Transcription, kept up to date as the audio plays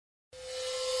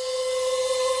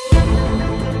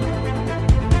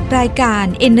รายการ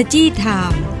Energy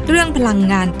Time เรื่องพลัง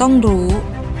งานต้องรู้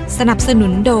สนับสนุ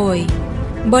นโดย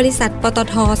บริษัทปต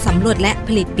ท.สำรวจและผ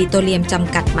ลิตปิโตรเลียมจ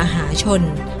ำกัดมหาชน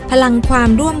พลังความ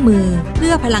ร่วมมือเ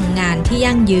พื่อพลังงานที่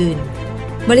ยั่งยืน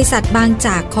บริษัทบางจ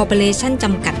ากคอร์ปอเรชั่นจ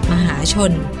ำกัดมหาช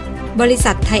นบริ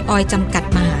ษัทไทยออยล์จำกัด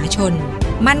มหาชน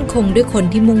มั่นคงด้วยคน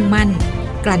ที่มุ่งมั่น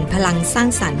กลั่นพลังสร้าง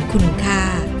สรรค์คุณค่า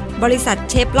บริษัท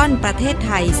เชฟรอนประเทศไ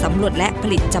ทยสำรวจและผ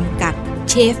ลิตจำกัด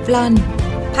เชฟรอน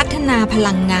พัฒนาพ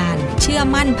ลังงานเชื่อ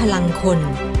มั่นพลังคน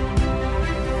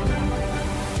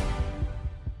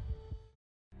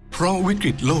เพราะวิก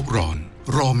ฤตโลกร้อน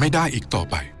รอไม่ได้อีกต่อ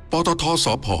ไปปตท.ส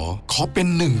ผ.ขอเป็น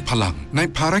หนึ่งพลังใน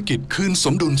ภารกิจคืนส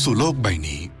มดุลสู่โลกใบ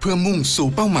นี้เพื่อมุ่งสู่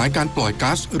เป้าหมายการปล่อยก๊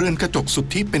าซเรือนกระจกสุท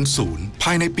ธิเป็นศูนย์ภ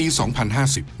ายในปี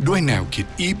 2050 ด้วยแนวคิด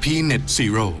EP Net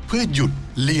Zero เพื่อหยุด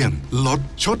เลี่ยงลด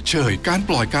ชดเชยการ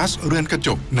ปล่อยก๊าซเรือนกระจ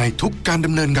กในทุกการด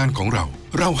ำเนินงานของเรา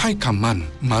ให้คำมั่น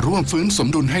มาร่วมฟื้นสม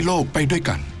ดุลให้โลกไปด้วย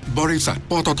กันบริษัท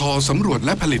ปตท.สำรวจแล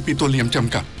ะผลิตปิโตรเลียมจ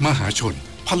ำกัดมหาชน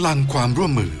พลังความร่ว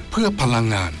มมือเพื่อพลัง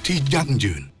งานที่ยั่ง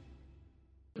ยืน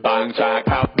บางจาก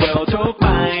ขับเร็วทุกไป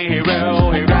ให้เร็ว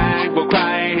ให้แรงกว่าใคร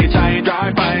ให้ใจร้าย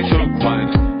ไปทุกวัน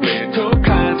เปลี่ยนทุก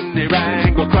คันให้แรง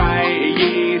กว่าใคร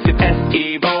20 SE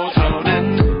Evo เท่านั้น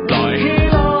ปล่อยให้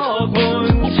โลกหมุน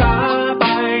ช้าไป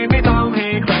ไม่ต้องให้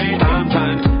ใครตามทั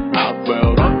นอัพเวล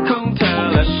รถของเธอ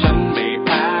และฉันไม่แ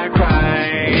พ้ใคร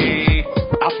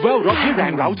อัพเวลรถให้แร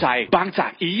งเร้าใจบางจา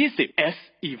ก E20 S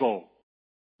Evo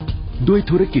ด้วย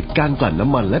ธุรกิจการกลั่นน้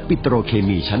ำมันและปิโตรเค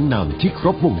มีชั้นนำที่คร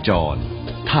บวงจร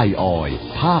ไทยออยล์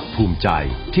ภาคภูมิใจ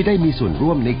ที่ได้มีส่วนร่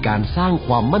วมในการสร้างค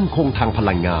วามมั่นคงทางพ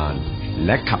ลังงานแล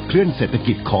ะขับเคลื่อนเศรษฐ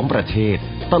กิจของประเทศ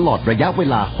ตลอดระยะเว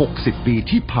ลา60 ปี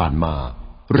ที่ผ่านมา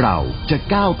เราจะ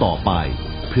ก้าวต่อไป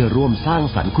เพื่อร่วมสร้าง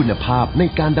สรรค์คุณภาพใน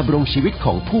การดำรงชีวิตข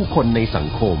องผู้คนในสัง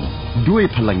คมด้วย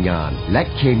พลังงานและ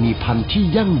เคมีภัณฑ์ที่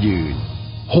ยั่งยืน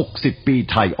60 ปี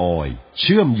ไทยออยล์เ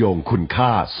ชื่อมโยงคุณค่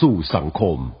าสู่สังค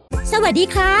มสวัสดี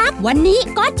ครับวันนี้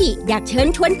ก๊อจิอยากเชิญ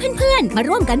ชวนเพื่อนๆมา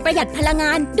ร่วมกันประหยัดพลังง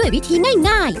านด้วยวิธี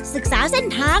ง่ายๆศึกษาเส้น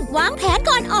ทางวางแผน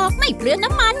ก่อนออกไม่เปลือง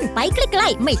น้ำมันไปใกล้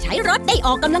ๆไม่ใช้รถได้อ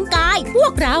อกกำลังกายพว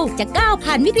กเราจะก้าว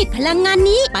ผ่านวิกฤตพลังงาน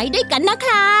นี้ไปด้วยกันนะค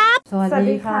รับสวัส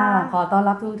ดีค่ะขอต้อน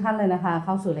รับทุกท่านเลยนะคะเ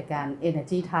ข้าสู่รายการ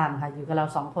Energy Time ค่ะอยู่กับเรา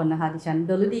2คนนะคะดิฉัน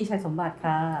ดลฤดีชัยสมบัติ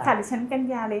ค่ะค่ะดิฉันกัญ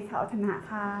ญาเลขาวัฒนะ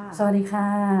ค่ะสวัสดีค่ะ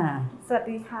สวัส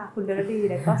ดีค่ะคุณดลฤดี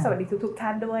และก็สวัสดีทุกท่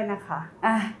านด้วยนะคะ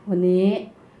วันนี้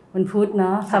วันพุธเน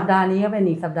าะสัปดาห์นี้ก็เป็น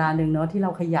อีกสัปดาห์นึงเนาะที่เร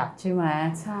าขยับใช่ไหม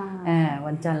ใช่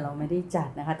วันจันทร์เราไม่ได้จัด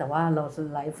นะคะแต่ว่าเรา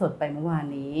ไลฟ์สดไปเมื่อวาน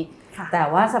นี้แต่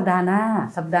ว่าสัปดาห์หน้า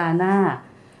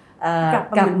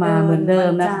กลับมาเหมือนเดิ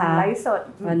มนะคะ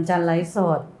วันจันทร์ไลฟ์ส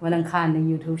ดวันอังคารใน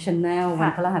YouTube Channel วั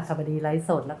นพฤหัสบดีไลฟ์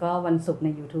สดแล้วก็วันศุกร์ใน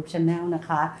YouTube Channel นะค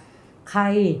ะใคร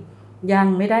ยัง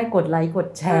ไม่ได้กดไลค์กด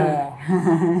แชร์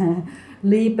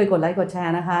รีบไปกดไลค์กดแช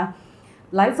ร์นะคะ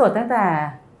ไลฟ์สดตั้งแต่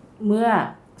เมื่อ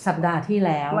สัปดาห์ที่แ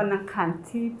ล้ววันอังคาร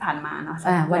ที่ผ่านมาเนาะ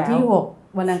วันที่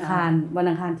6วันอังค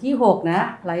ารที่6นะ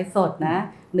ไลฟ์สดนะ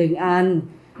1อัน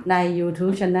ใน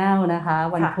YouTube Channel นะคะ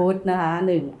วันพุธนะคะ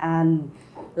1อัน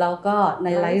แล้วก็ใน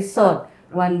ไลฟ์สด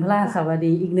วันพฤหัสบ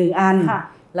ดีอีก1อัน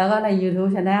แล้วก็ใน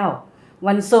YouTube Channel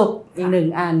วันศุกร์อีก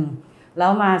1อันแล้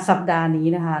วมาสัปดาห์นี้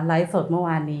นะคะไลฟ์สดเมื่อว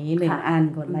านนี้1อัน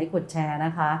กดไลค์กดแชร์น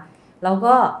ะคะแล้ว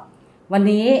ก็วัน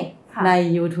นี้ใน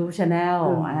YouTube Channel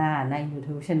ใน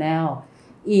YouTube Channel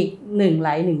อีก1ไล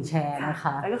ค์1แชร์นะค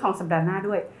ะแล้วก็ของสัปดาห์หน้า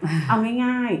ด้วย เอา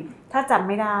ง่ายๆถ้าจำ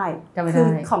ไม่ได้คือ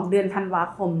ของเดือนธันวา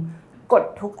คมกด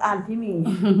ทุกอันที่มี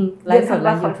ไลฟ์สดแล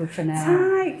ะ YouTube Channel ใ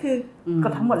ช่คือก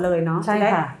ดทั้งหมดเลยเนาะจะไ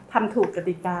ด้ทำถูกก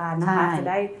ติกานะคะจะ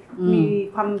ได้มี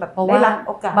ความแบบได้รับโ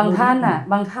อกาสบางท่านน่ะ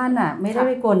ไม่ได้ไ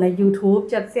ปกดใน YouTube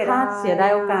จะเสียดา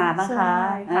ยโอกาสนะคะ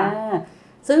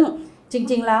ซึ่งจ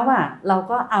ริงๆแล้วเรา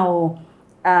ก็เอา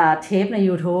เทปใน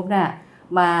YouTube น่ะ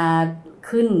มา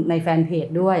ขึ้นในแฟนเพจ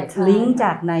ด้วยลิงก์จ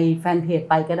ากในแฟนเพจ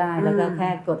ไปก็ได้แล้วก็แค่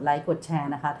กดไลค์กดแชร์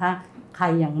นะคะถ้าใคร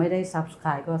ยังไม่ได้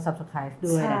Subscribe ก็ Subscribe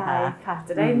ด้วยนะคะใช่ค่ะจ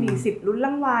ะได้มีสิทธิ์ลุ้นร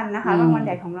างวัลนะคะรางวัลให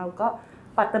ญ่ของเราก็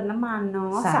ปัดเติมน้ำมันเนา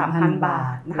ะ 3,000 บา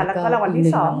ทนะคะแล้วก็รางวัลที่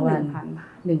2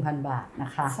 1,000 บาทน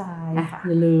ะคะใช่ค่ะอ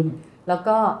ย่าลืมแล้ว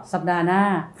ก็สัปดาห์หน้า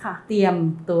เตรียม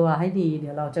ตัวให้ดีเดี๋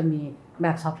ยวเราจะมีแบ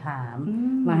บสอบถาม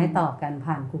มาให้ตอบกัน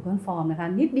ผ่าน Google Form นะคะ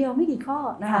นิดเดียวไม่กี่ข้อ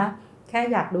นะคะแค่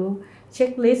อยากดูเช็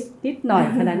คลิสต์นิดหน่อย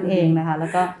แค่นั้นเองนะคะแล้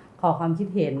วก็ขอความคิด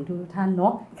เห็นทุกท่านเนา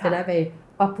ะจะได้ไป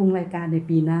ปรับปรุงรายการใน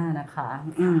ปีหน้านะคะ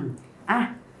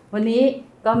วันนี้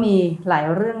ก็มีหลาย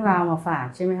เรื่องราวมาฝาก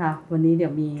ใช่ไหมคะวันนี้เดี๋ย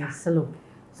วมีสรุป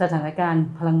สถานการณ์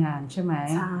พลังงานใช่ไหม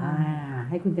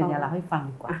ให้คุณกัญญาเล่าให้ฟัง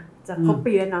ดีกว่าจะครบ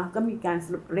ปีแล้วเนาะก็มีการส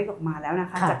รุปเลขออกมาแล้วนะ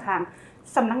คะจากทาง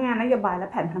สำนักงานนโยบายและ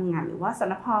แผนพลังงานหรือว่าส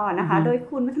นพ.นะคะโดย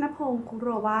คุณวัฒนพงศ์คุโร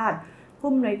วาทผู้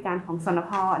อำนวยการของสน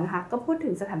พ.นะคะก็พูดถึ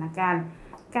งสถานการณ์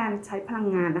การใช้พลัง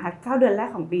งานนะคะ9เดือนแรก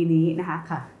ของปีนี้นะคะ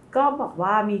ก็บอก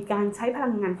ว่ามีการใช้พลั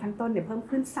งงานขั้นต้นเนี่ยเพิ่ม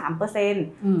ขึ้น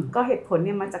 3% ก็เหตุผลเ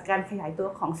นี่ยมาจากการขยายตัว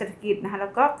ของเศรษฐกิจนะคะแล้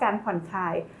วก็การผ่อนคลา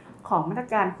ยของมาตร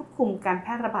การควบคุมการแพ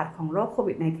ร่ระบาดของโรคโค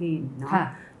วิด -19 เนาะ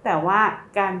แต่ว่า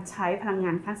การใช้พลังง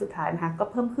านขั้นสุดท้ายนะคะก็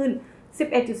เพิ่มขึ้น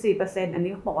 11.4% อัน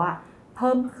นี้เขาบอกว่าเ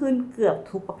พิ่มขึ้นเกือบ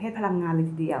ทุกประเภทพลังงานเลย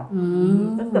ทีเดียว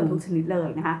ก็เกือบทุกชนิดเลย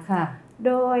นะคะโ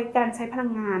ดยการใช้พลั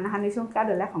งงานนะคะในช่วง9เ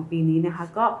ดือนแรกของปีนี้นะคะ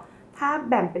ก็ถ้า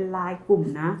แบ่งเป็นรายกลุ่ม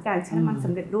นะการใช้น้ำมันส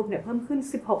ำเร็จรูปเนี่ยเพิ่มขึ้น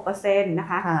 16% นะ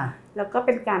คะแล้วก็เ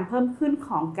ป็นการเพิ่มขึ้นข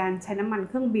องการใช้น้ำมันเ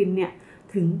ครื่องบินเนี่ย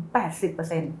ถึง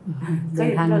 80% ก็อ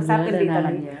ย่างที่เราทราบกันดีตอน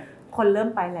นี้คนเริ่ม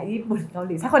ไปแล้วญี่ปุ่นเกาห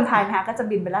ลีถ้าคนไทยนะคะก็จะ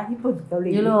บินไปแล้วญี่ปุ่นเกาห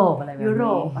ลียุโรปอะไรแบบนี้ยุโร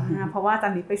ปเพราะว่าตอ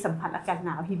นนี้ไปสัมผัสอากาศหน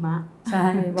าวหิมะใช่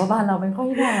เพราะบ้านเราไม่ค่อย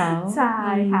หนาวใช่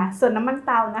ค่ะส่วนน้ำมันเ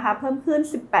ตานะคะเพิ่มขึ้น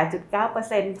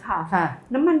 18.9% ค่ะ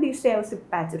น้ำมันดีเซล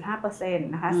 18.5% น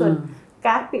ะคะส่วน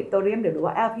ก๊าซปิโตรเลียมหรือ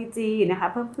ว่า LPG นะคะ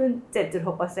เพิ่มขึ้น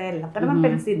 7.6% แล้วก็น้ำมันเบ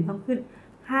นซินเพิ่มขึ้น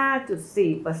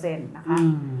 5.4% นะคะ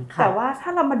แต่ว่าถ้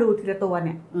าเรามาดูทีละตัวเ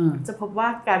นี่ยจะพบว่า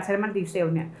การใช้น้ำมันดีเซล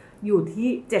เนี่ยอยู่ที่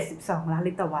72ล้าน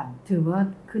ลิตรต่อวันถือว่า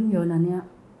ขึ้นเยอะนะเนี่ย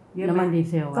น้ำมันดี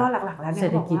เซลก็หลักๆแล้วเนี่ยเศร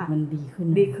ษฐกิจมันดีขึ้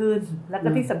นแล้วก็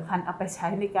ที่สำคัญเอาไปใช้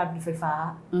ในการผลิตไฟฟ้า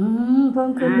เพิ่ม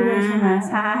ขึ้นด้วยใช่ไหม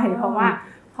ใช่เพราะว่า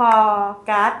พอ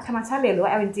ก๊าซธรรมชาติเหลวหรือว่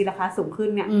า LNG ราคาสูงขึ้น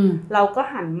เนี่ยเราก็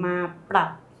หันมาปรับ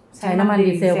ใช้น้ำมัน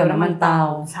ดีเซลกับน้ำมันเตา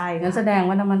ใช่งั้นแสดง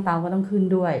ว่าน้ำมันเตาก็ต้องขึ้น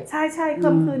ด้วยใช่เ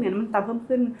พิ่มขึ้นเนี่ยน้ำมันเตาเพิ่ม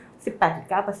ขึ้น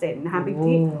 18.9% นะคะเป็น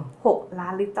ที่6ล้า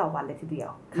นลิตรต่อวันเลยทีเดียว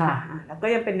ค่ะแล้วก็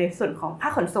ยังเป็นในส่วนของภา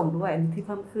คขนส่งด้วยที่เ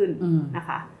พิ่มขึ้นนะค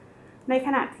ะในข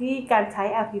ณะที่การใช้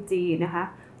LPG นะคะ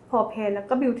โพรเพนแล้ว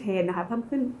ก็บิวเทนนะคะเพิ่ม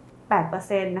ขึ้น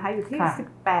 8% นะคะอยู่ที่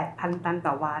 18,000 ตัน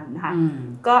ต่อวันนะคะ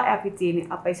ก็ LPG เนี่ย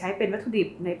เอาไปใช้เป็นวัตถุดิบ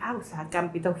ในภาคอุตสาหกรรม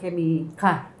ปิโตรเคมี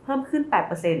เพิ่มขึ้น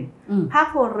 8% ภาค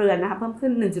ครัวเรือนนะคะเพิ่มขึ้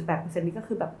น 1.8% นี่ก็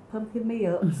คือแบบเพิ่มขึ้นไม่เย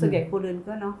อะส่วนใหญ่ครัวเรือน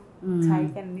ก็เนาะใช้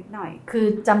กันนิดหน่อยคือ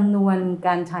จำนวนก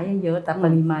ารใช้เยอะแต่ป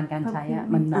ริมาณการใช้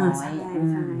มันน้อย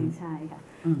ใช่ค่ะ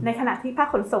ในขณะที่ภาค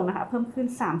ขนส่งนะคะเพิ่มขึ้น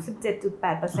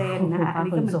 37.8% นะคะอัน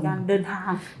นี้ก็เหมือนการเดินทา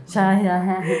งใช่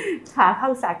ค่ะภาค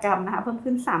อุตสาหกรรมนะคะเพิ่ม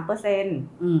ขึ้น 3% น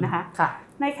ะคะ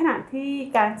ในขณะที่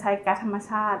การใช้ก๊าซธรรม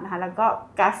ชาตินะคะแล้วก็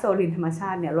ก๊าซโซลินธรรมชา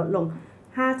ติเนี่ยลดลง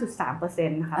 5.3%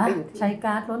 นะคะไปอยู่ที่ใช้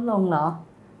ก๊าซลดลงเหรอ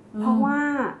เพราะว่า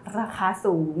ราคา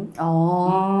สูง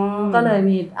ก็เลย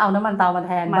มีเอาน้ำมันเตามาแ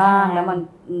ทนบ้างน้ำมัน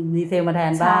ดีเซลมาแท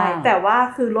นบ้างแต่ว่า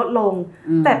คือลดลง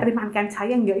แต่ปริมาณการใช้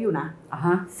ยังเยอะอยู่นะ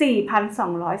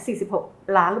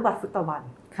 4,246 ล้านลูกบาศก์ฟุตต่อวัน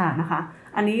นะคะ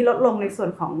อันนี้ลดลงในส่วน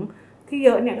ของที่เ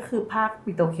ยอะเนี่ยก็คือภาค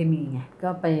ปิโตรเคมีไงก็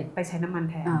ไปใช้น้ำมัน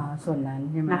แทนส่วนนั้น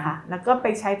ใช่ไหมนะคะแล้วก็ไป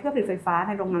ใช้เพื่อผลิตไฟฟ้าใ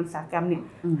นโรงงานอุตสาหกรรมเนี่ย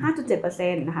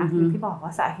 5.7% นะคะที่บอกว่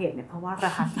าสาเหตุเนี่ยเพราะว่าร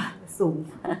าคาก๊าซสูง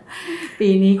ปี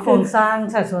นี้โครงสร้าง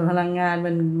สัดส่วนพลังงาน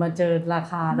มันมาเจอรา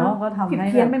คาเนาะก็ทำให้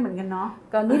เพี้ยนไม่เหมือนกันเนาะ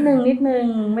ก็นิดนึง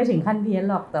ไม่ถึงขั้นเพี้ยน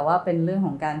หรอกแต่ว่าเป็นเรื่องข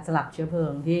องการสลับเชื้อเพลิ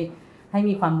งที่ให้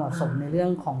มีความเหมาะสมในเรื่อ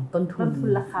งของต้นทุน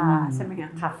ราคาใช่ไหมค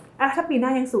ะค่ะถ้าปีหน้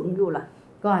ายังสูงอยู่ล่ะ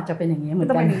ก็อาจจะเป็นอย่างนี้เหมือน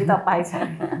กันต้องเป็นอย่างนี้ต่อไปใช่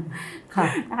ค่ะ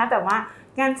นะคะแต่ว่า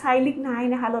การใช้ลิกไน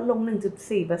ท์นะคะลดลง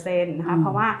 1.4% นะคะเพร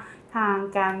าะว่าทาง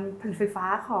การผลิตไฟฟ้า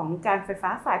ของการไฟฟ้า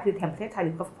ฝ่ายผลิตแห่งประเทศไทยห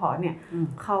รือกฟผ.เนี่ย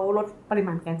เขาลดปริม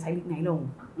าณการใช้ลิกไนท์ลง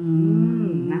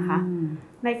นะคะ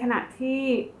ในขณะที่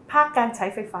ภาคการใช้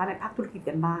ไฟฟ้าในภาคธุรกิจ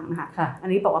กันบ้างนะคะอัน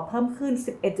นี้บอกว่าเพิ่มขึ้น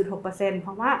 11.6% เพ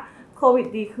ราะว่าโควิด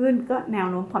ดีขึ้นก็แนว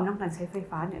โน้มความต้องการใช้ไฟ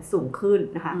ฟ้าเนี่ยสูงขึ้น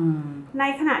นะคะใน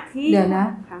ขณะที่เดี๋ยวนะ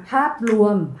ภาพ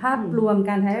รวม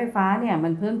การใช้ไฟฟ้าเนี่ยมั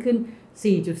นเพิ่มขึ้น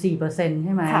 4.4% ใ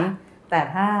ช่ไหมแต่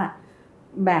ถ้า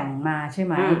แบ่งมาใช่ไ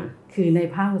หมคือใน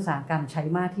ภาคอุตสาหกรรมใช้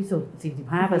มากที่สุด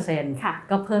 45%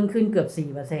 ก็เพิ่มขึ้นเกือบ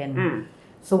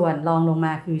 4% ส่วนรองลงม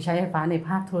าคือใช้ไฟฟ้าในภ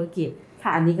าคธุรกิจ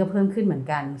อันนี้ก็เพิ่มขึ้นเหมือน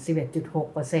กัน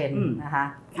 11.6% นะคะ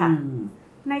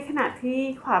ในขณะที่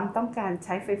ความต้องการใ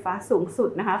ช้ไฟฟ้าสูงสุด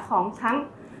นะคะของทั้ง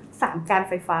3การ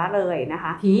ไฟฟ้าเลยนะค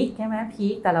ะพีคใช่ไหมพี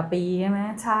คแต่ละปีใช่ไหม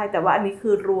ใช่แต่ว่าอันนี้คื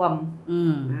อรวม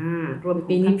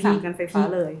ปีนี้พีคการไฟฟ้า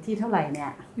เลยที่เท่าไหร่เนี่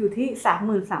ยอยู่ที่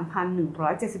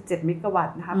 33,177 เมกะวัต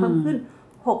ต์นะคะเพิ่มขึ้น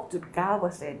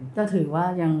 6.9% ก็ถือว่า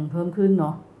ยังเพิ่มขึ้นเน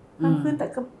าะเพิ่มขึ้นแต่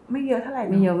ก็ไม่เยอะเท่าไหร่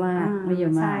ไม่เยอะมาก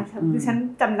ใช่คือฉัน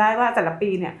จำได้ว่าแต่ละ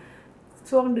ปีเนี่ย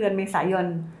ช่วงเดือนเมษายน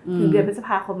ถึงเดือนพฤษภ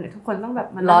าคมเนี่ยทุกคนต้องแบบ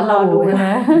มันร้อนรอดูใช่ไหม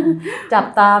จับ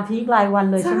ตาพีครายวัน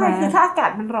เลยใช่ไหมคือถ้าอากา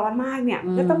ศมันร้อนมากเนี่ย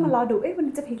ก็ต้องมารอดูมัน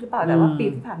จะพีคหรือเปล่าแต่ว่าปี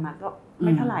ที่ผ่านมาก็ไ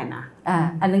ม่เท่าไหร่นะ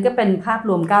อันนั้นก็เป็นภาพร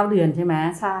วม9เดือนใช่ไหม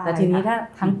แต่ทีนี้ถ้า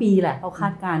ทั้งปีแหละเขาคา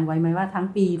ดการไว้ไหมว่าทั้ง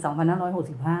ปี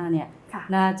2565เนี่ย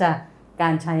น่าจะกา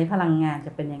รใช้พลังงานจ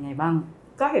ะเป็นยังไงบ้าง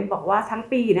ก็เห็นบอกว่าทั้ง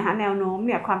ปีนะคะแนวโน้มเ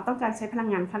นี่ยความต้องการใช้พลัง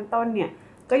งานขั้นต้นเนี่ย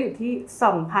ก็อยู่ที่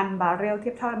 2,000 บาร์เรลเที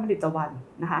ยบเท่าน้ำมันดิบต่อวัน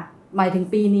นะคะ หมายถึง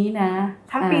ปีนี้นะ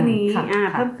ทั้งปีนี้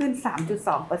เพิ่มขึ้น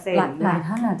 3.2% หลาย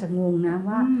ท่านอาจจะงงนะ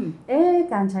ว่า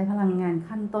การใช้พลังงาน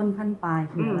ขั้นต้นขั้นปลาย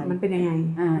คืออะไรมันเป็นยังไง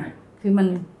คือมัน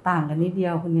ต่างกันนิดเดี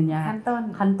ยวคุณกัญญาขั้น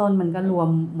ต้นมันก็รวม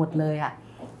หมดเลยอ่ะ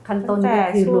ขั้นต้นก็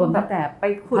คือรวมตั้งแต่ไป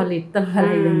ผลิตตั้งอะไ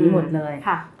รอย่างนี้หมดเลย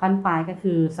ขั้นปลายก็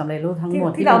คือสำเร็จรูปทั้งหม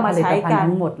ดที่เราผลิตภัณฑ์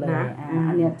ทั้งหมดเลย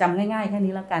อันนี้จำง่ายๆแค่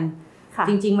นี้แล้วกัน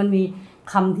จริงๆมันมี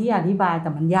คำที่อธิบายแต่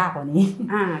มันยากกว่านี้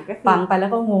ฟังไปแล้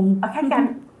วก็งงแค่การ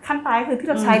ขั้นปลายคือที่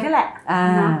เราใช้นี่แหละ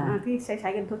ที่ใช้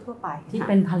กันทั่วๆไปที่เ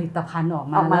ป็นผลิตภัณฑ์ออก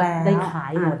มาแล้วได้ขา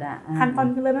ยหมดอ่ะขั้นตอน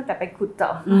ก็เริ่มตั้งแต่ไปขุดเจา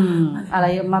ะอะไร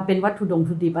มาเป็นวัตถุ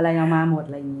ดิบอะไรมาหมดอ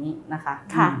ะไรอย่างนี้นะคะ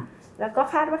ค่ะแล้วก็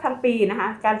คาดว่าทั้งปีนะคะ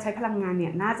การใช้พลังงานเนี่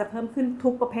ยน่าจะเพิ่มขึ้นทุ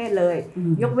กประเภทเลย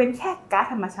ยกเว้นแค่ก๊าซ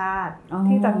ธรรมชาติ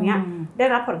ที่ตอนนี้ได้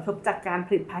รับผลกระทบจากการผ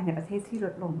ลิตภายในประเทศที่ล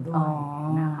ดลงด้วย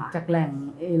นะคะจากแหล่ง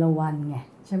เอราวัณไง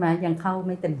ใช่ไหมยังเข้าไ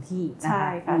ม่เต็มที่ใช่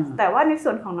ค่ะแต่ว่าในส่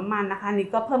วนของน้ำมันนะคะนี่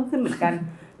ก็เพิ่มขึ้นเหมือนกัน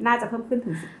น่าจะเพิ่มขึ้นถึ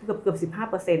งเกือบ 15%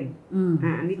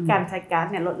อันนี้การใช้ก๊าซ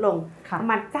เนี่ยลดลงประ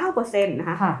มาณ 9% นะ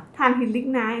คะถ่านหินลิก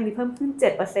ไนท์อันนี้เพิ่มขึ้น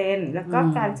 7% แล้วก็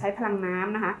การใช้พลังน้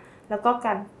ำนะคะแล้วก็ก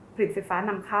ารผลิตไฟฟ้า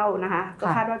นำเข้านะคะก็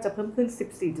คาดว่าจะเพิ่มขึ้น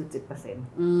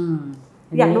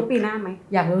 14.7%อยากรู้ปีหน้าไหม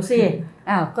อยากรู้สิ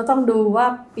ก็ต้องดูว่า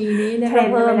ปีนี้เนี่ยเ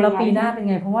พิ่มแล้วปีหน้าเป็น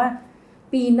ไงเพราะว่า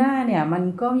ปีหน้าเนี่ยมัน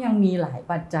ก็ยังมีหลาย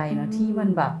ปัจจัยนะที่มัน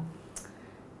แบบ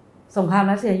สงคราม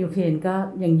รัสเซียยูเครนก็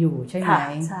ยังอยู่ใช่ไหม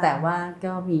แต่ว่า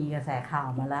ก็มีกระแสข่าว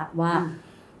มาแล้วว่า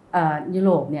ยุโ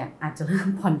รปเนี่ยอาจจะเริ่ม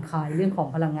ผ่อนคลายเรื่องของ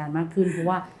พลังงานมากขึ้นเพราะ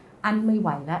ว่าอันไม่ไหว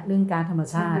แล้วเรื่องก๊าซธรรม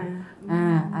ชาติ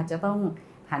อาจจะต้อง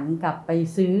หันกลับไป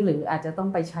ซื้อหรืออาจจะต้อง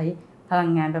ไปใช้พลัง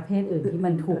งานประเภทอื่นที่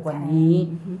มันถูกกว่านี้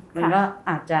มันก็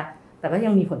อาจจะแต่ก็ยั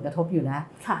งมีผลกระทบอยู่นะ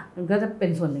มันก็จะเป็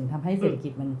นส่วนหนึ่งทำให้เศรษฐกิ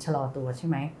จมันชะลอตัวใช่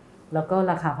ไหมแล้วก็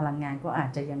ราคาพลังงานก็อาจ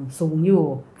จะยังสูงอยู่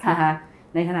นะคะ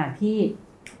ในขณะที่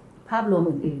ภาพรวม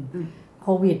อื่นๆโค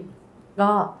วิด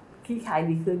ก็ขี้คาย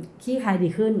ดี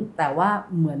ขึ้นแต่ว่า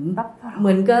เหมื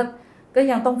อนก็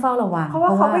ยังต้องเฝ้าระวังเพราะว่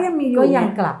าเขาก็ยังมีอยู่ก็ยัง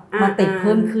กลับมาติดเ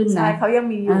พิ่มขึ้นนะใช่เขายัง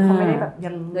มีอยู่เขาไม่ได้แบบ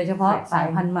ยังโดยเฉพาะสาย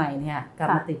พันธุ์ใหม่เนี่ยกลับ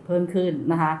มาติดเพิ่มขึ้น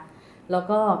นะคะแล้ว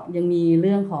ก็ยังมีเ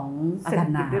รื่องของอากาศ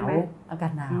หน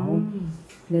าว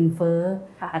เงินเฟ้อ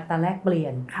อัตราแลกเปลี่ย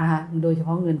นนะคะโดยเฉพ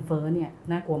าะเงินเฟ้อเนี่ย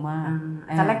น่ากลัวมาก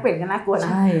อัตราแลกเปลี่ยนก็น่ากลัวนะ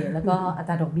ใช่แล้วก็อัต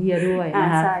ราดอกเบี้ยด้วยนะ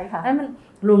คะแล้วมัน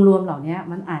รวมๆเหล่านี้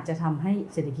มันอาจจะทำให้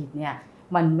เศรษฐกิจเนี่ย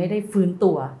มันไม่ได้ฟื้น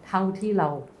ตัวเท่าที่เรา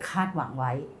คาดหวังไ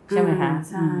ว้ใช่ไหมคะ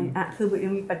ใช่คือยั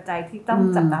งมีปัจจัยที่ต้อง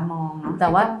จับตามองเนาะแต่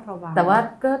ว่า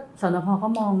ก็สนพ.ก็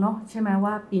มองเนาะใช่ไหม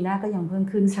ว่าปีหน้าก็ยังเพิ่ม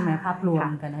ขึ้นใช่ไหมภาพรวม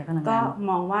กันในพลังงานก็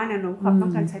มองว่าแนวโน้มความต้อ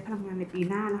งการใช้พลังงานในปี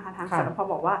หน้านะคะทางสนพ.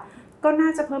บอกว่าก็น่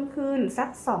าจะเพิ่มขึ้นสัก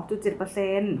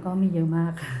 2.7% ก็ไม่เยอะมา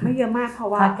กไม่เยอะมากเพราะ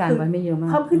ว่าคาดการณ์ไว้ไม่เยอะมาก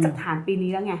เพิ่มขึ้นจากฐานปีนี้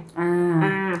แล้วไง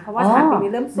เพราะว่าฐานปี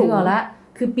นี้เริ่มสูงแล้ว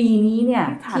คือปีนี้เนี่ย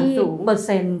ที่เปอร์เ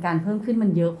ซ็นต์การเพิ่มขึ้นมั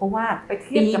นเยอะเพราะว่า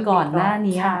ปีก่อนหน้า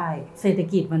นี้เศรษฐ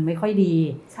กิจมันไม่ค่อยดี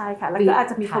ใช่ค่ะแล้วก็อาจ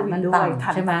จะมีโควิดด้วย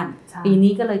ใช่ไหมปี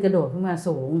นี้ก็เลยกระโดดขึ้นมา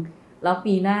สูงแล้ว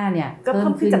ปีหน้าเนี่ยก็เ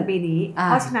พิ่มขึ้นจากปีนี้เ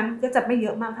พราะฉะนั้นก็จะไม่เย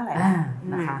อะมากเท่าไหร่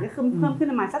นะคะก็คือเพิ่มขึ้น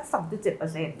ประมาณสัก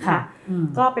 2.7% นะคะ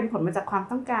ก็เป็นผลมาจากความ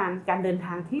ต้องการการเดินท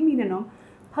างที่มีแนวโน้ม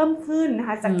เพิ่มขึ้นนะค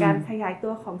ะจากการขยายตั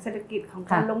วของเศรษฐกิจของ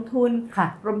การลงทุน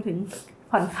รวมถึง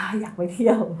ผ่อนคลายอยากไปเที่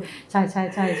ยวใ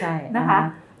ช่นะคะ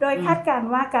โดยคาดการณ์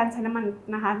ว่าการใช้น้ำมัน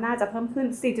นะคะน่าจะเพิ่มขึ้น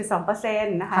 4.2% น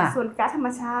ะคะส่วนก๊าซธรรม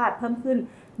ชาติเพิ่มขึ้น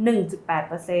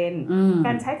 1.8% ก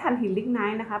ารใช้ถ่านหินลิกไน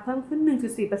ท์นะคะเพิ่มขึ้น 1.4%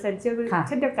 เ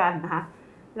ช่นเดียวกันนะคะ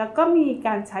แล้วก็มีก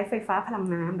ารใช้ไฟฟ้าพลัง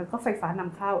น้ำแล้วก็ไฟฟ้าน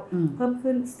ำเข้าเพิ่ม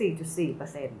ขึ้น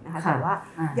 4.4% นะคะแต่ว่า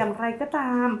อย่างไรก็ต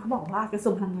ามเขาบอกว่ากระทร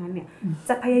วงพลังงานเนี่ย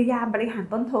จะพยายามบริหาร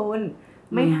ต้นทุน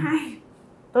ไม่ให้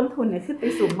ต้นทุนเนี่ยขึ้นไป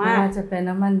สูงมากจะเป็น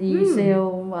น้ำมันดีเซล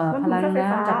พลังน้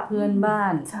ำจากเพื่อนบ้า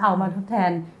นเอามาทดแท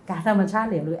นก๊าซธรรมชาติ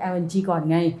เหลวหรือ LNG ก่อน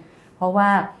ไงเพราะว่า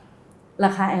ร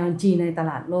าคา LNG ในต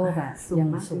ลาดโลกยัง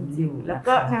สูงอยู่แล้ว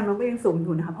ก็แนวโน้มก็ยังสูงอ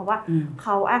ยู่นะคะเพราะว่าเข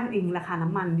าอ้างอิงราคาน้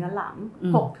ำมันย้อนหลัง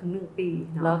 6-1 ปี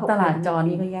แล้วตลาดจอ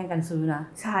นี้ก็แย่งกันซื้อนะ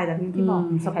ใช่แต่ที่บอก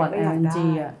สปอต LNG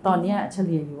ตอนนี้เฉ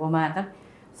ลี่ยอยู่ประมาณสัก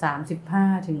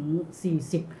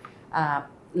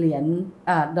35-40เหรียญ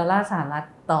ดอลลาร์สหรัฐ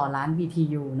ต่อล้าน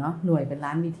BTU เนาะหน่วยเป็นล้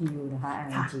าน BTU นะคะ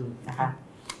LNG นะคะ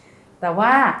แต่ว่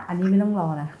าอันนี้ไม่ต้องรอ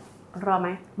นะรอไหม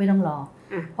ไม่ต้องรอ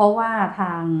เพราะว่าท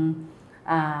าง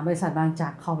บริษัทบางจา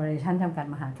กคอร์ปอเรชั่นจำกัด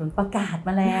มหาชนประกาศม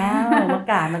าแล้วประ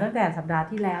กาศมาตั้งแต่สัปดาห์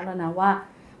ที่แล้วนะว่า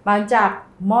บางจาก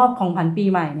มอบของขวัญปี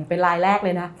ใหม่เนี่ยเป็นรายแรกเล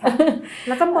ยนะแ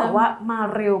ล้วก็บอกว่ามา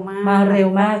เร็วม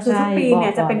ากคือทุกปีเนี่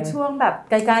ยจะเป็นช่วงแบบ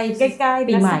ใกล้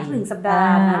ปีใหม่1 สัปดา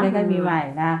ห์นะใกล้ๆปีใหม่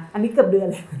นะอันนี้เกือบเดือน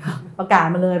เลยประกาศ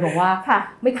มาเลยบอกว่า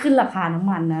ไม่ขึ้นราคาน้ำ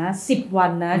มันนะ10 วั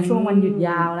นนะช่วงวันหยุดย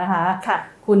าวนะคะ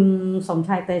คุณสมช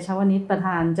ายเตชะวณิชประธ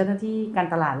านเจ้าหน้าที่การ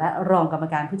ตลาดและรองกรรม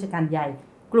การผู้จัดการใหญ่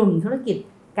กลุ่มธุรกิจ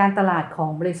การตลาดของ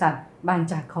บริษัทบาง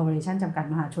จากคอร์ปอเรชั่นจำกัด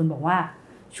มหาชนบอกว่า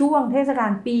ช่วงเทศกา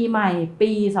ลปีใหม่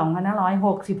ปี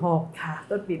2566ค่ะ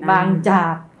ต้นปีหน้าบางจา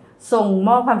กส่งม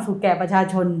อบความสุขแก่ประชา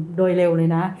ชนโดยเร็วเลย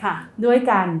นะด้วย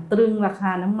การตรึงราค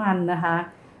าน้ำมันนะคะ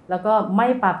แล้วก็ไม่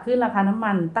ปรับขึ้นราคาน้ำ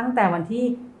มันตั้งแต่วันที่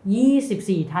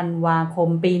24ธันวาคม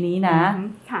ปีนี้นะ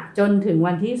จนถึง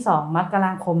วันที่2มกร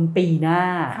าคมปีหน้า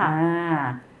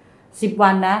10 วั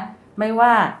นนะไม่ว่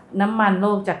าน้ำมันโล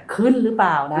กจะขึ้นหรือเป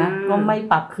ล่านะก็ไม่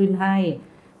ปรับขึ้นให้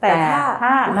แต่ถ้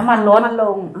าน้ำมันลด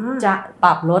จะป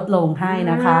รับลดลงให้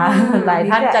นะคะหลาย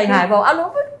ท่านใจหายบอกอ้าว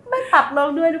ไม่ปรับลง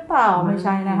ด้วยหรือเปล่าไม่ใ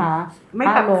ช่นะคะไม่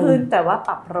ปรับขึ้นแต่ว่าป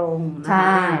รับลงใ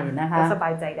ช่นะคะสบา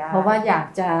ยใจได้เพราะว่าอยาก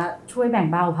จะช่วยแบ่ง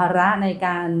เบาภาระในก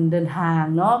ารเดินทาง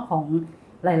เนาะของ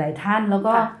หลายๆท่านแล้ว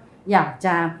ก็อยากจ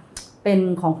ะเป็น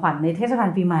ของขวัญในเทศกาล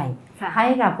ปีใหม่ให้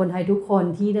กับคนไทยทุกคน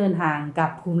ที่เดินทางกับ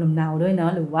ภูมิลำเนาด้วยเนา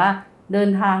ะหรือว่าเดิน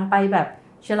ทางไปแบบ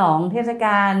ฉลองเทศก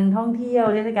าลท่องเที่ยว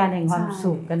เทศกาลแห่งความ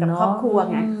สุขกันเนาะครอบครัว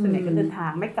ไงส่วนใหญ่ก็เดินทา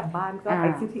งไม่กลับบ้านก็ไป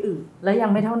ที่อื่นแล้วยัง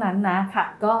ไม่เท่านั้นนะ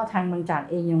ก็ทางบางจาก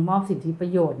เองยังมอบสิทธิปร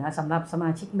ะโยชน์นะสำหรับสมา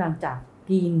ชิกบางจาก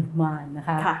กินมานะค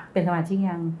ะเป็นสมาชิก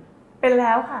ยังเป็นแ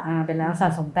ล้วค่ะเป็นแล้วสะ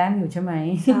สมแต้มอยู่ใช่ไหม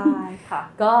ใช่ค่ะ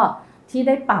ก็ที่ไ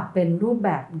ด้ปรับเป็นรูปแบ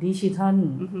บดิจิทัล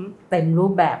เต็มรู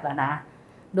ปแบบแล้วนะ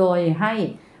โดยให้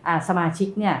สมาชิก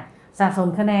เนี่ยสะสม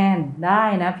คะแนนได้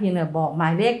นะเพียงแต่บอกหมา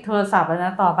ยเลขโทรศัพท์แล้วน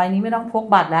ะต่อไปนี้ไม่ต้องพก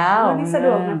บัตรแล้วนี่สะด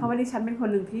วกนะเพราะว่าดิฉันเป็นคน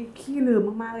หนึ่งที่ขี้ลืม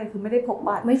มากๆเลยคือไม่ได้พก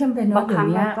บัตรไม่จำเป็นบางครั้ง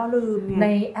ก็ลืมใน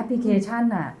แอปพลิเคชัน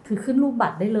น่ะคือขึ้นรูปบั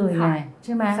ตรได้เลยไงใ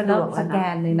ช่ไหมแล้วสแก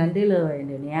นในนั้นได้เลยเ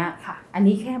ดี๋ยวนี้อัน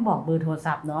นี้แค่บอกเบอร์โทร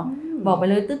ศัพท์เนาะบอกไป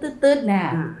เลยตึ๊ดๆเนี่ย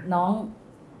น้อง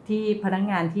ที่พนัก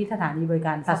งานที่สถานีบริก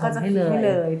ารสะสมให้เลย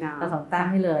สะสมแต้ม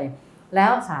ให้เลยแล้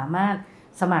วสามารถ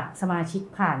สมัครสมาชิก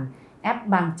ผ่านแอป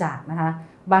บางจากนะคะ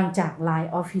บางจาก Line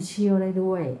Official ได้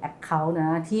ด้วยแอคเคาท์น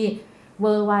ะที่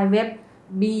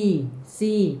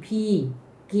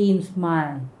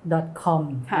www.bcpginsmile.com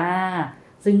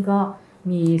ซึ่งก็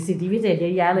มีสิทธิพิเศษเยอ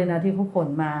ะแยะเลยนะที่เขาผล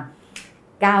มา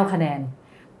9คะแนน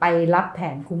ไปรับแผ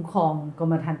นคุ้มครองกร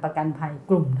มธรรม์ประกันภัย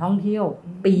กลุ่มท่องเที่ยว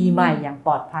ปีใหม่อย่างป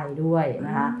ลอดภัยด้วยน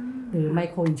ะคะหรือไม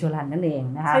โครอินชัวรันนั่นเอง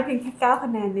นะคะใช่เพียงแค่9คะ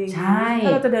แนนเองถ้า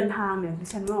เราจะเดินทางเนี่ย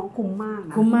ฉันว่าคุ้มมากน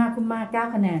ะคุ้มมาก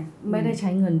9คะแนนไม่ได้ใช้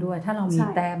เงินด้วยถ้าเรามี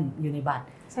แต้มอยู่ในบัตร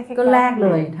ก็แลกเล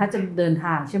ยถ้าจะเดินท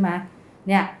างใช่ไหม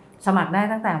เนี่ยสมัครได้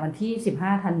ตั้งแต่วันที่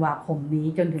15ธันวาคมนี้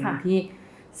จนถึงวันที่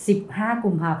15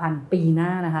กุมภาพันธ์ปีหน้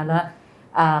านะคะแล้ว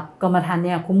กรมธรรม์เ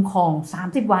นี่ยคุ้มครอง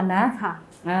30วันนะ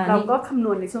เราก็คำน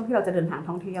วณในช่วงที่เราจะเดินทาง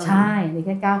ท่องเที่ยวใช่นี่แ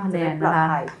ค่9คะแนนนะคะ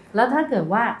แล้วถ้าเกิด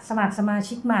ว่าสมัครสมา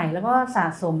ชิกใหม่แล้วก็สะ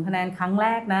สมคะแนนครั้งแร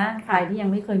กนะใครที่ยัง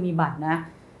ไม่เคยมีบัตรนะ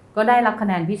ก็ได้รับคะ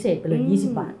แนนพิเศษไปเลย20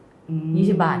 บาท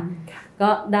20 บาทก็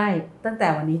ได้ตั้งแต่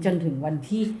วันนี้จนถึงวัน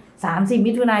ที่30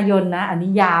มิถุนายนนะอัน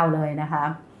นี้ยาวเลยนะคะ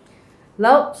แ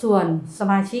ล้วส่วนส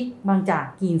มาชิกบางจาก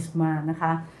กินส์มานะค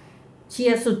ะเชี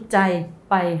ยร์สุดใจ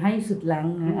ไปให้สุดแรง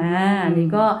นะนี่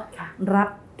ก็รับ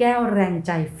แก้วแรงใ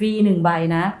จฟรี1ใบ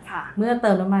นะเมื่อเ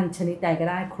ติมน้ำมันชนิดใดก็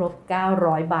ได้ครบ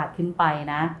900 บาทขึ้นไป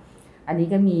นะอันนี้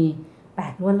ก็มี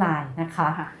8ลวดลายนะคะ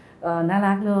น่า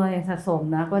รักเลยสะสม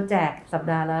นะก็แจกสัป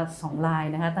ดาห์ละ2ลาย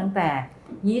นะคะตั้งแต่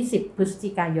20พฤศจิ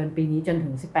กายนปีนี้จนถึ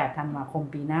ง18ธันวาคม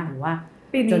ปีหน้าหรือว่า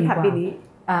ปีนี้ค่ะ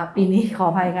ปีนี้ขอ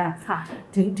อภัยค่ะ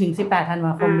ถึง18ธันว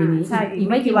าคมปีนี้อีก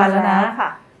ไม่กี่วันแล้วนะ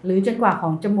หรือจนกว่าขอ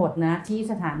งจะหมดนะที่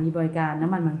สถานีบริการน้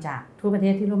ำมันบางจากทั่วประเท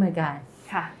ศที่ร่วมรายการ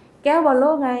แก้วบอลโล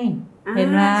กไงเห็น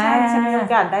ไหมใช่ฉันมีโอ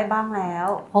กาสได้บ้างแล้ว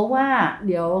เพราะว่าเ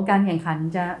ดี๋ยวการแข่งขัน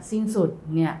จะสิ้นสุด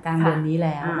เนี่ยกลางเดือนนี้แ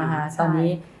ล้วนะคะตอนนี้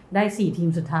ได้4ทีม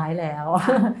สุดท้ายแล้ว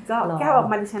ก็แก้วออก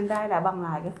มาดิฉันได้แล้วบางร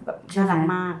ายก็แบบน่ารัก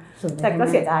มากแต่ก็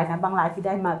เสียดายนะบางรายที่ไ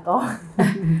ด้มาก็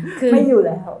ไม่อยู่แ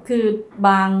ล้วคือบ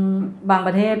างป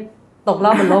ระเทศตกร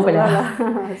อบบอลโลกไปแล้ว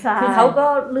คือเขาก็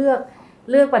เ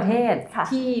ลือกประเทศ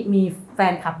ที่มีแฟ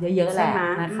นคลับเยอะๆแหละ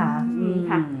นะคะ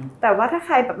แต่ว่าถ้าใค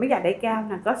รแบบไม่อยากได้แก้ว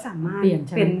นะก็สามารถเปลี่ยน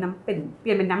เป็น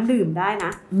น้ำดื่มได้น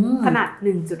ะขนาด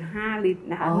 1.5 ลิตร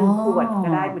นะคะ1 ขวดก็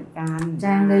ได้เหมือนกันแ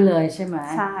จ้งได้เลยใช่ไหม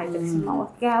ใช่แต่ฉันมองว่า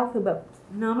แก้วคือแบบ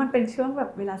เนาะมันเป็นช่วงแบบ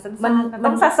เวลาสั้นๆ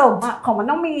ต้องสะสมอ่ะของมัน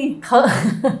ต้องมี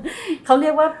เขาเรี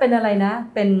ยกว่าเป็นอะไรนะ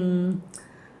เป็น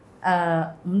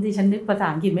ดิฉันนึกภาษา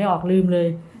อังกฤษไม่ออกลืมเลย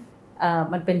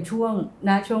มันเป็นช่ว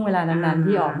งเวลานั้นๆ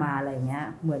ที่ออกมาอะไรเงี้ย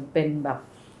เหมือนเป็นแบบ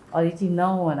ออริจินอ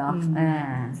ลอ่ะเนาะ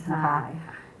นะคะ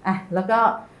แล้วก็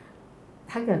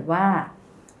ถ้าเกิดว่า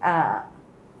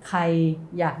ใคร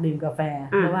อยากดื่มกาแฟ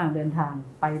ระหว่างเดินทาง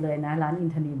ไปเลยนะร้านอิน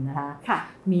ทนินนะคะ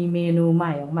มีเมนูให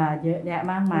ม่ออกมาเยอะแยะ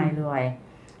มากมายเลย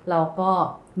เราก็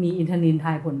มีอินทนินท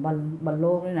ายผลบอลโล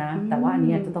กด้วยนะแต่ว่าอัน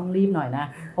นี้จะต้องรีบหน่อยนะ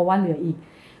เพราะว่าเหลืออีก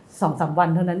 2-3 วัน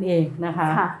เท่านั้นเองนะคะ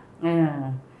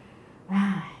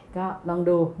ก็ลอง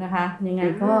ดูนะคะยังไง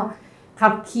ก็ ขั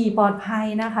บขี่ปลอดภัย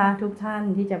นะคะทุกท่าน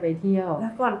ที่จะไปเที่ยวแล้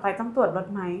วก่อนไปต้องตรวจรถ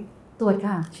ไหมตรวจ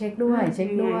ค่ะเช็คด้วย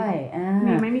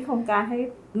มีไหมมีโครงการให้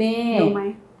ดูไหม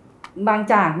บาง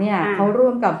จากเนี่ยเขาร่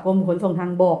วมกับกรมขนส่งทา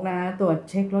งบกนะตรวจ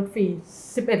เช็ครถฟรี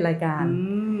11รายการ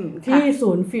ที่ศู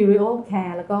นย์ Furio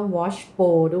Care แล้วก็ Wash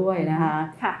Pro ด้วยนะคะ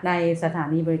ในสถา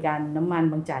นีบริการน้ำมัน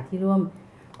บางจากที่ร่วม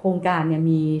โครงการเนี่ย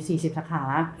มี40สาขา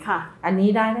อันนี้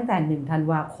ได้ตั้งแต่1ธัน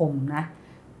วาคมนะ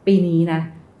ปีนี้นะ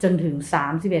จนถึง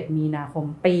31มีนาคม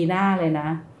ปีหน้าเลยนะ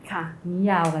นี่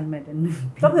ยาวกันไปจน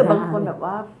ก็เผื่อบางคนแบบ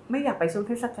ว่าไม่อยากไปช่วงเ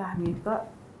ทศกาลนี้ก็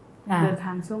เดินท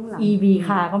างช่วงหลัง EV ค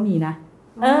าก็มีนะ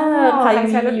ใคร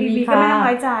ใช้รถ EV ก็ไม่ต้องไ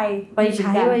ว้ใจไปใ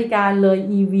ช้บริการเลย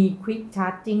EV Quick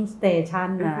Charging Station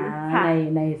นะ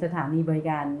ในสถานีบริ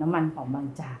การน้ำมันของบาง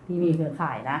จากที่มีเครือข่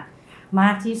ายนะมา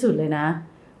กที่สุดเลยนะ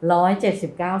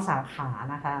179สาขา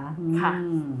นะคะ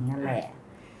นั่นแหละ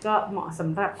ก็เหมาะส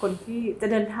ำหรับคนที่จะ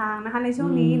เดินทางนะคะในช่ว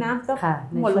งนี้นะก็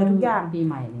หมดเลยทุกอย่างปีใ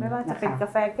หม่ไม่ว่าจะเป็นกา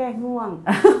แฟแก้ง่วง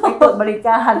ไปเปิดบริก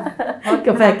ารก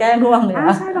าแฟแก้ง่วงเลย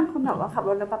ใช่บางคนแบบว่าขับร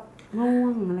ถแล้วแบบง่ว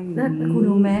งอะไรอย่างนี้คุณ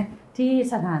รู้ไหมที่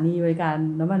สถานีบริการ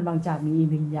น้ำมันบางจากมีอีก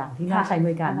หนึ่งอย่างที่น่าใช้บ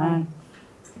ริการมาก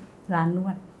ร้านนว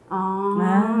ด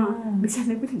ดิฉัน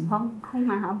นึกไปถึงห้อง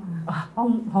น้ำ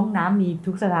ห้องน้ำมี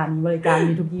ทุกสถานีบริการ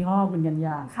มีทุกยี่ห้อเป็นกันย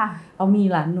าเขามี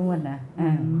ร้านนวดนะ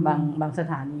บางส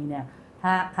ถานีเนี่ย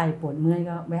ถ้าใครปวดเมื่อย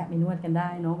ก็แวะไปนวดกันได้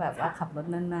เนาะแบบว่าขับรถ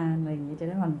นานๆอะไรอย่างนี้จะไ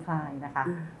ด้ผ่อนคลายนะคะ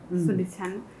ส่วนดิฉั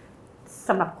นส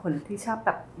ำหรับคนที่ชอบแบ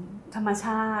บธรรมช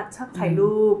าติชอบถ่าย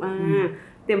รูป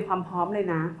เตรียมความพร้อมเลย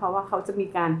นะเพราะว่าเขาจะมี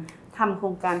การทำโคร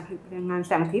งการผลิตพลังงานแ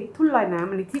สงอาทิตย์ทุ่นลอยน้ำ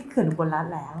อันนี้ที่เขื่อนอุบลรัต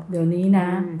น์แล้วเดี๋ยวนี้นะ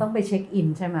ต้องไปเช็คอิน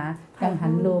ใช่ไหมกังหั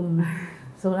นลม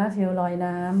โซลาร์เซลล์ลอย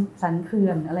น้ำสันเขื่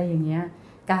อนอะไรอย่างเงี้ย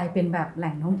กลายเป็นแบบแห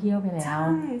ล่งท่องเที่ยวไปแล้ว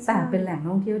แต่เป็นแหล่ง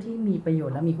ท่องเที่ยวที่มีประโยช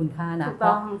น์และมีคุณค่านะเพร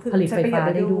าะผลิตไฟฟ้า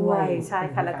ได้ด้วยใช่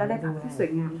ค่ะแล้วก็ได้ภาพที่สว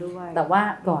ยงามด้วยแต่ว่า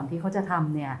ก่อนที่เขาจะท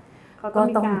ำเนี่ยก็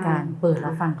ต้องมีการเปิด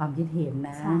รับฟังความคิดเห็นน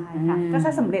ะใช่ค่ะก็ถ้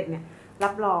าสำเร็จเนี่ยรั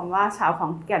บรองว่าชาวขอ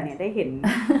งแก่นเนี่ยได้เห็น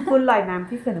ทุ่นลอยน้ำ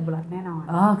ที่เขื่อนอุบลรัตน์แน่นอน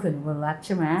เขื่อนอุบลรัตน์ใ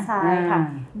ช่ไหมใช่ค่ะ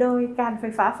โดยการไฟ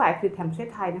ฟ้าฝ่ายผลิตแห่งประเทศ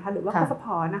ไทยนะคะหรือว่ากฟผ.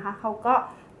นะคะเขาก็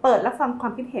เปิดรับฟังควา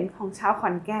มคิดเห็นของชาวข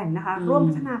อนแก่นนะคะร่วม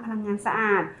พัฒนาพลังงานสะอ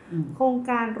าดโครง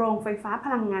การโรงไฟฟ้าพ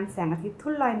ลังงานแสงอาทิตย์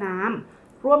ทุ่นลอยน้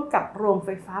ำร่วมกับโรงไฟ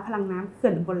ฟ้าพลังน้ำเขื่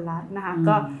อนอุบลรัตน์นะคะ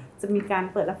ก็จะมีการ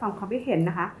เปิดรับฟังความคิดเห็น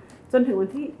นะคะจนถึงวัน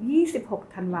ที่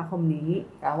26ธันวาคมนี้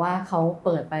แต่ว่าเขาเ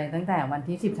ปิดไปตั้งแต่วัน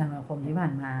ที่10ธันวาคมที่ผ่า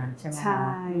นมาใช่ไหมคะ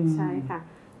ใช่ค่ะ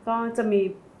ก็จะมี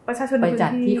ประชาชนในพื้นที่ไปจั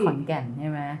ดที่ขอนแก่นใช่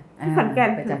ไหมที่ขอนแก่น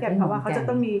เพราะว่าเขาจะ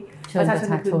ต้องมีประชาชน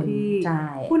ในพื้นที่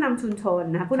ผู้นำชุมชน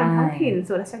นะคะผู้นำท้องถิ่น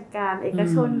ส่วนราชการเอก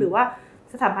ชนหรือว่า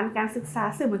สถาบันการศึกษา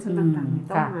สื่อมวลชนต่างๆ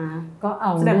ต้องมาก็เอ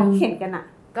าแสดงความเห็นกันอ่ะ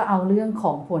ก็เอาเรื่องข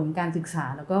องผลการศึกษา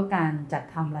แล้วก็การจัด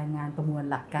ทำรายงานประมวล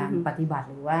หลักการปฏิบัติ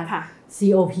หรือว่า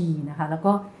COP นะคะแล้ว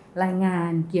ก็รายงา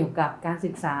นเกี่ยวกับการ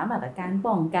ศึกษามาตรการ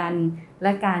ป้องกันแล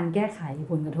ะการแก้ไข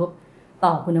ผลกระทบต่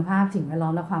อคุณภาพสิ่งแวดล้อ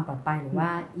มและความปลอดภัยหรือว่า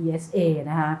ESA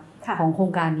นะคะของโคร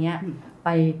งการนี้ไป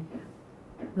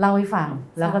เล่าให้ฟัง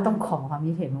แล้วก็ต้องขอความ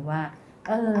คิดเห็นมาว่า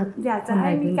อยากจะให้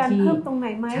มีการเพิ่มตรงไหน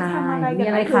ไหมทำอะไรกันมี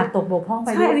อะไรขาดตกบกพร่องไป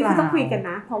หรือเปล่าอันนี้คือต้องคุยกัน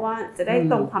นะเพราะว่าจะได้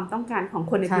ตรงความต้องการของ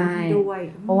คนในพื้นที่ด้วย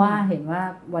เพราะว่าเห็นว่า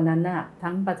วันนั้นน่ะ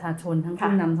ทั้งประชาชนทั้ง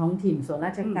ผู้นำท้องถิ่นส่วนร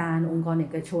าชการองค์กรเอ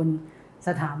กชนส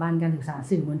ถาบันการศึกษา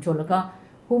สื่อมวลชนแล้วก็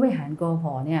ผู้บริหารกพ.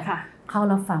เนี่ยเข้า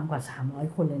รับฟังกว่า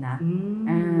300คนเลยนะ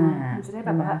จะได้แบ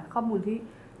บว่าข้อมูลที่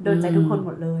โดนใจทุกคนห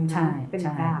มดเลยนะเป็น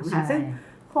กลางนะคะซึ่ง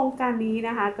โครงการนี้น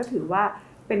ะคะก็ถือว่า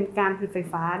เป็นการผลิตไฟ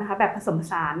ฟ้านะคะแบบผสมผ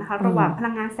สานนะคะระหว่างพลั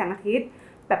งงานแสงอาทิตย์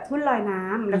แบบทุ่นลอยน้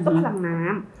ำแล้วก็พลังน้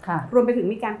ำรวมไปถึง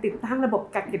มีการติดตั้งระบบ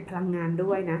กักเก็บพลังงานด้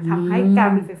วยนะทำให้การ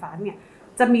ผลิตไฟฟ้าเนี่ย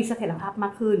จะมีเสถียรภาพมา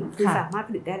กขึ้นคือสามารถ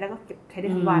ผลิตได้แล้วก็เก็บใช้ได้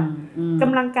ทั้งวันก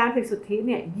ำลังการผลิตสุทธิเ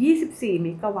นี่ย24เม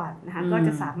กะวัตต์นะคะก็จ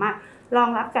ะสามารถรอง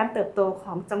รับการเติบโตข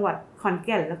องจังหวัดขอนแ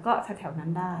ก่นแล้วก็แถวๆนั้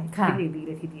นได้เป็นอย่างดีเ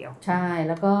ลยทีเดียวใช่แ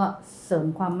ล้วก็เสริม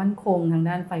ความมั่นคงทาง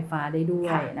ด้านไฟฟ้าได้ด้ว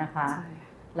ยนะคะ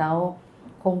แล้ว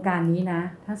โครงการนี้นะ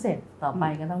ถ้าเสร็จต่อไป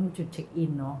ก็ต้องมีจุดเช็คอิ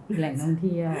นเนาะแหล่งท่องเ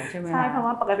ที่ยวใช่ไหมใช่เพราะ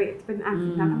ว่าปกติเป็นอ่างเก็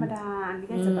บน้ำธรรมดาอันนี้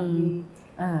ก็จะแบบมี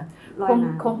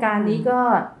โครงการนี้ก็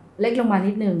เล็กลงมา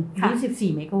นิดนึง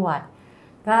24เมกะวัตต์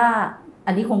ก็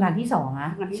อันนี้โครงการที่2น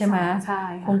ะใช่ไหม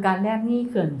โครงการแรกนี่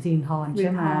เขื่อนสิรินธรใ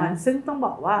ช่ไหมซึ่งต้องบ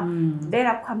อกว่าได้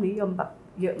รับความนิยมแบบ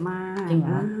เยอะมากจริงเห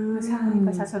รอใช่ป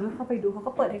ระชาชนก็เข้าไปดูเขา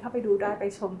ก็เปิดให้เข้าไปดูได้ไป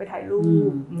ชมไปถ่ายรู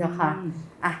ปนะคะ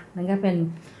นั่นก็เป็น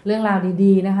เรื่องราว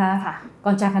ดีๆนะคะก่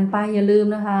อนจากกันไปอย่าลืม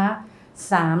นะคะ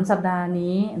3สัปดาห์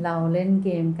นี้เราเล่นเก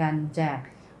มกันแจก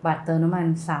บัตรเติมน้ำมัน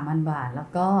 3,000 บาทแล้ว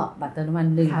ก็บัตรเติมน้ำมัน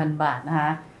 1,000 บาทนะค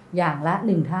ะอย่างละ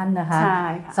1ท่านนะคะ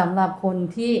สำหรับคน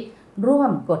ที่ร่ว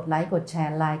มกดไลค์กดแช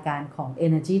ร์รายการของ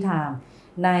Energy Time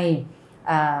ใน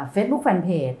Facebook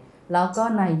Fanpage แล้วก็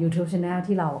ใน YouTube Channel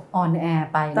ที่เราออนแอร์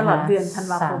ไปนะคะตลอดเดือนธัน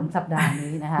วาคม3 สัปดาห์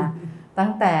นี้นะคะ ตั้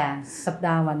งแต่สัปด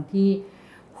าห์วันที่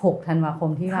6 ธันวาค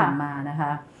มที่ผ่านมานะค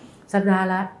ะสัปดาห์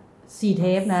ละ4 เท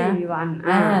ปนะ4 วัน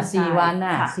4 วัน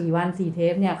น่ะ4 วัน 4 เท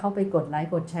ปเนี่ยเข้าไปกดไล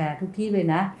ค์กดแชร์ทุกที่เลย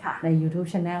นะใน YouTube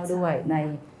Channel ด้วยใน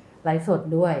ไลฟ์สด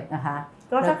ด้วยนะคะ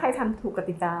ก็ถ้าใครทำถูกก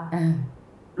ติกา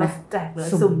เราแจกเลย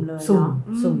สุ่มเลย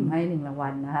สุ่มให้1 รางวั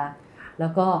ลนะคะแล้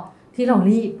วก็ที่เรา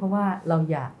รีบเพราะว่าเรา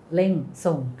อยากเร่ง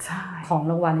ส่งของ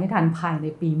รางวัลให้ทันภายใน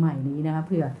ปีใหม่นี้นะคะเ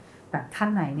ผื่อแบบท่าน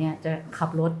ไหนเนี่ยจะขับ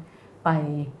รถไป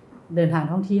เดินทาง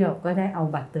ท่องเที่ยวก็ได้เอา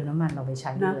บัตรเติมน้ำมันเราไปใ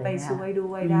ช้เลยไปช่วย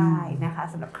ด้วยได้นะคะ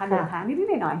สำหรับค่าเดินทางนิดๆ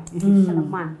หน่อยๆค่าน้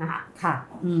ำมันนะคะค่ะ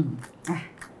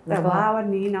แต่ว่าวัน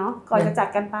นี้เนาะก่อนจะจาก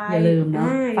กันไปอย่าลืมเนาะ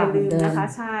อย่าลืมนะคะ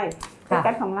ใช่รายก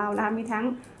ารของเรานะคะมีทั้ง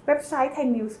เว็บไซต์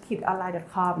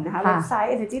thainews-online.com นะคะเว็บไซ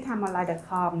ต์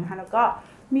energytimeonline.com นะคะแล้วก็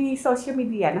มีโซเชียลมี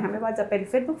เดียนะคะไม่ว่าจะเป็น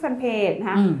Facebook Fanpage นะ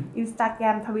คะ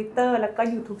Instagram Twitter แล้วก็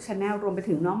YouTube Channel รวมไป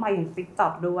ถึงน้องใหม่อย่าง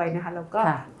TikTok ด้วยนะคะแล้วก็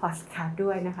Podcast ด้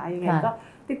วยนะคะยังไงก็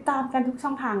ติดตามกันทุกช่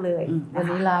องทางเลยวัน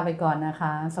นี้ลาไปก่อนนะค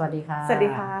ะสวัสดีค่ะสวัสดี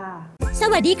ค่ะส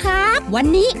วัสดีครับวัน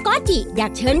นี้ก็จิอยา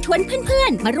กเชิญชวนเพื่อ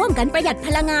นๆมาร่วมกันประหยัดพ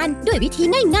ลังงานด้วยวิธี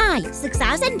ง่ายๆศึกษา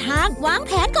เส้นทางวางแ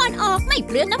ผนก่อนออกไม่เ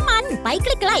ปลืองน้ำมันไปใก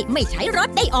ล้ๆไม่ใช้รถ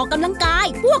ได้ออกกำลังกาย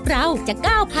พวกเราจะ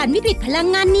ก้าวผ่านวิกฤตพลัง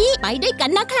งานนี้ไปด้วยกั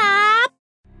นนะครับ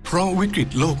เพราะวิกฤต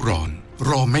โลกร้อน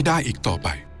รอไม่ได้อีกต่อไป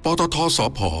ปตทส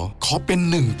ผ.ขอเป็น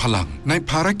1 พลังใน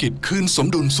ภารกิจคืนสม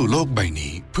ดุลสู่โลกใบ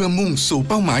นี้เพื่อมุ่งสู่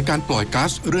เป้าหมายการปล่อยก๊า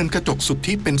ซเรือนกระจกสุท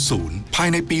ธิเป็น0ภาย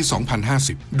ในปี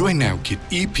 2050 ด้วยแนวคิด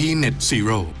EP Net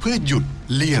Zero เพื่อหยุด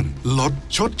เลี่ยงลด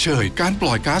ชดเชยการป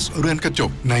ล่อยก๊าซเรือนกระจ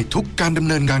กในทุกการดำ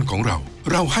เนินงานของเร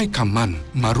าให้คำมั่น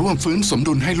มาร่วมฟื้นสม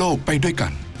ดุลให้โลกไปด้วยกั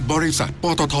นบริษัทป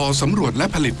ตทสำรวจและ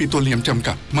ผลิตปิโตรเลียมจำ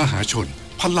กัดมหาชน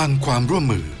พลังความร่วม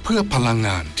มือเพื่อพลังง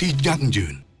านที่ยั่งยื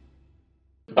น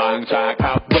บางจาก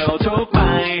ขับเร็วทุกไป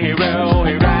ให้เร็วใ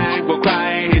ห้แรงกว่าใคร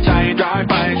ให้ใช้ดราย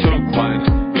ไปทุกวัน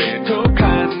เปลี่ยนทุก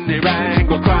คันให้แรง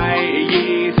กว่าใคร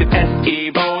20 SE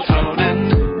Volt เท่านั้น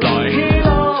ปล่อยให้โล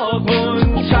กหมุน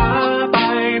ช้าไป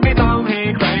ไม่ต้องให้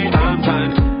ใครตามทัน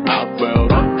อัพเวล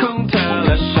รถของเธอแล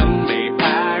ะฉันไม่แ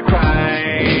พ้ใคร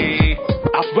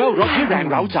อัพเวลรถให้แรง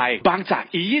เร้าใจบางจาก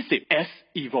E20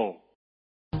 SE Volt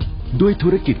ด้วยธุ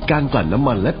รกิจการกลั่นน้ำ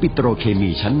มันและปิโตรเคมี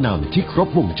ชั้นนำที่ครบ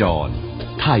วงจร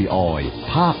ไทยออยล์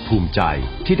ภาคภูมิใจ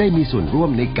ที่ได้มีส่วนร่วม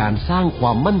ในการสร้างคว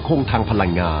ามมั่นคงทางพลั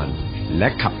งงานและ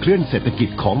ขับเคลื่อนเศรษฐกิจ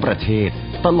ของประเทศ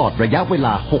ตลอดระยะเวล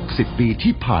า60 ปี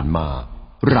ที่ผ่านมา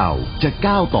เราจะ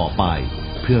ก้าวต่อไป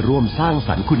เพื่อร่วมสร้างส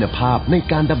รรค์คุณภาพใน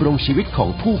การดำรงชีวิตของ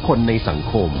ผู้คนในสัง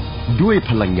คมด้วย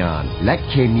พลังงานและ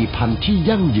เคมีภัณฑ์ที่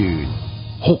ยั่งยืน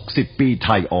60 ปีไท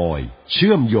ยออยล์เ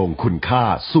ชื่อมโยงคุณค่า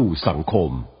สู่สังค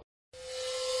ม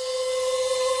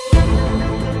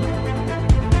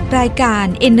รายการ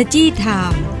Energy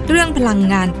Time เรื่องพลัง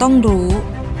งานต้องรู้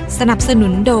สนับสนุ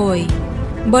นโดย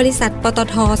บริษัทปต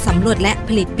ทสำรวจและผ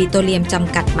ลิตปิโตรเลียมจ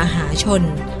ำกัดมหาชน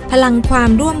พลังความ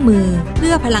ร่วมมือเ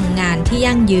พื่อพลังงานที่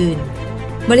ยั่งยืน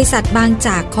บริษัทบางจ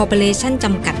ากคอร์ปอเรชั่นจ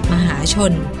ำกัดมหาช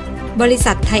นบริ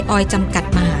ษัทไทยออยล์จำกัด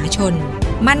มหาชน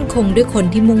มั่นคงด้วยคน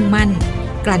ที่มุ่งมั่น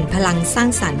กลั่นพลังสร้าง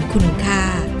สรรค์คุณค่า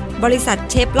บริษัท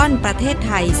เชฟรอนประเทศไ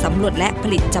ทยสำรวจและผ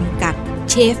ลิตจำกัด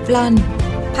เชฟรอน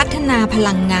พัฒนาพ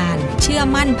ลังงานเชื่อ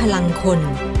มั่นพลังคน